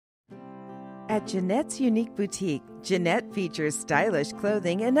At Jeanette's Unique Boutique, Jeanette features stylish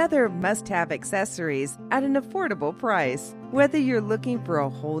clothing and other must-have accessories at an affordable price. Whether you're looking for a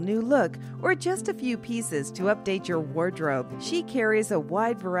whole new look or just a few pieces to update your wardrobe, she carries a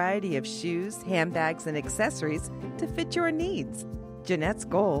wide variety of shoes, handbags, and accessories to fit your needs. Jeanette's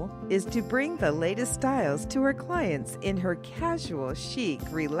goal is to bring the latest styles to her clients in her casual, chic,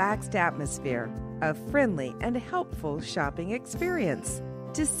 relaxed atmosphere, a friendly and helpful shopping experience.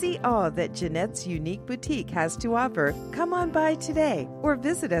 To see all that Jeanette's Unique Boutique has to offer, come on by today or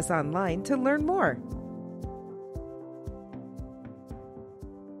visit us online to learn more.